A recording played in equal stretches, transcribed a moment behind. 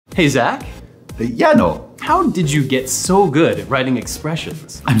Hey, Zach. Yeah, Noel. How did you get so good at writing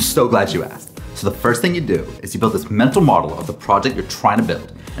expressions? I'm so glad you asked. So the first thing you do is you build this mental model of the project you're trying to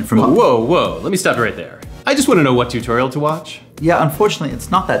build. And from Whoa, let me stop you right there. I just want to know what tutorial to watch. Yeah, unfortunately, it's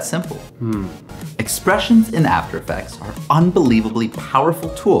not that simple. Expressions in After Effects are unbelievably powerful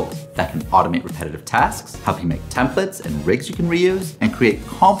tools that can automate repetitive tasks, help you make templates and rigs you can reuse, and create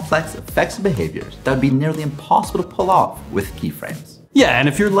complex effects and behaviors that would be nearly impossible to pull off with keyframes. Yeah, and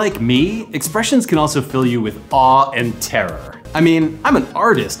if you're like me, expressions can also fill you with awe and terror. I mean, I'm an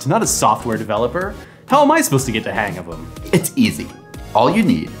artist, not a software developer. How am I supposed to get the hang of them? It's easy. All you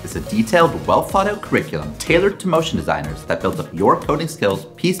need is a detailed, well-thought-out curriculum tailored to motion designers that builds up your coding skills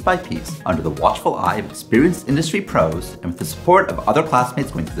piece by piece under the watchful eye of experienced industry pros and with the support of other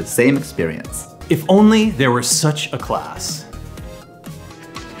classmates going through the same experience. If only there were such a class.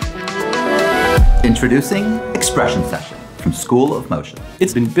 Introducing Expression Session from School of Motion.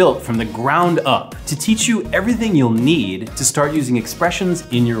 It's been built from the ground up to teach you everything you'll need to start using expressions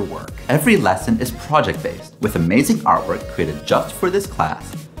in your work. Every lesson is project-based, with amazing artwork created just for this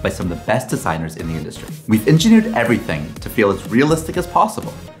class by some of the best designers in the industry. We've engineered everything to feel as realistic as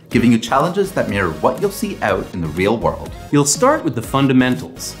possible, giving you challenges that mirror what you'll see out in the real world. You'll start with the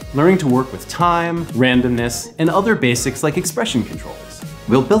fundamentals, learning to work with time, randomness, and other basics like expression controls.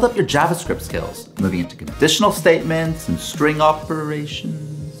 We'll build up your JavaScript skills, moving into conditional statements and string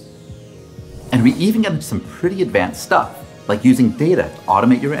operations. And we even get into some pretty advanced stuff, like using data to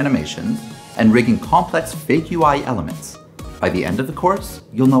automate your animations and rigging complex fake UI elements. By the end of the course,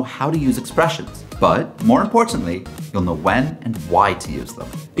 you'll know how to use expressions, but more importantly, you'll know when and why to use them.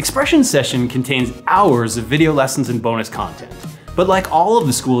 Expression Session contains hours of video lessons and bonus content. But like all of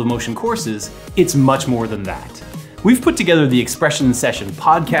the School of Motion courses, it's much more than that. We've put together the Expression Session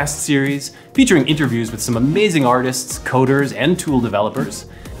podcast series, featuring interviews with some amazing artists, coders, and tool developers.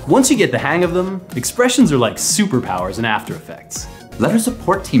 Once you get the hang of them, expressions are like superpowers in After Effects. Let our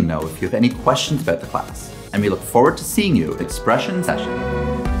support team know if you have any questions about the class, and we look forward to seeing you at Expression Session.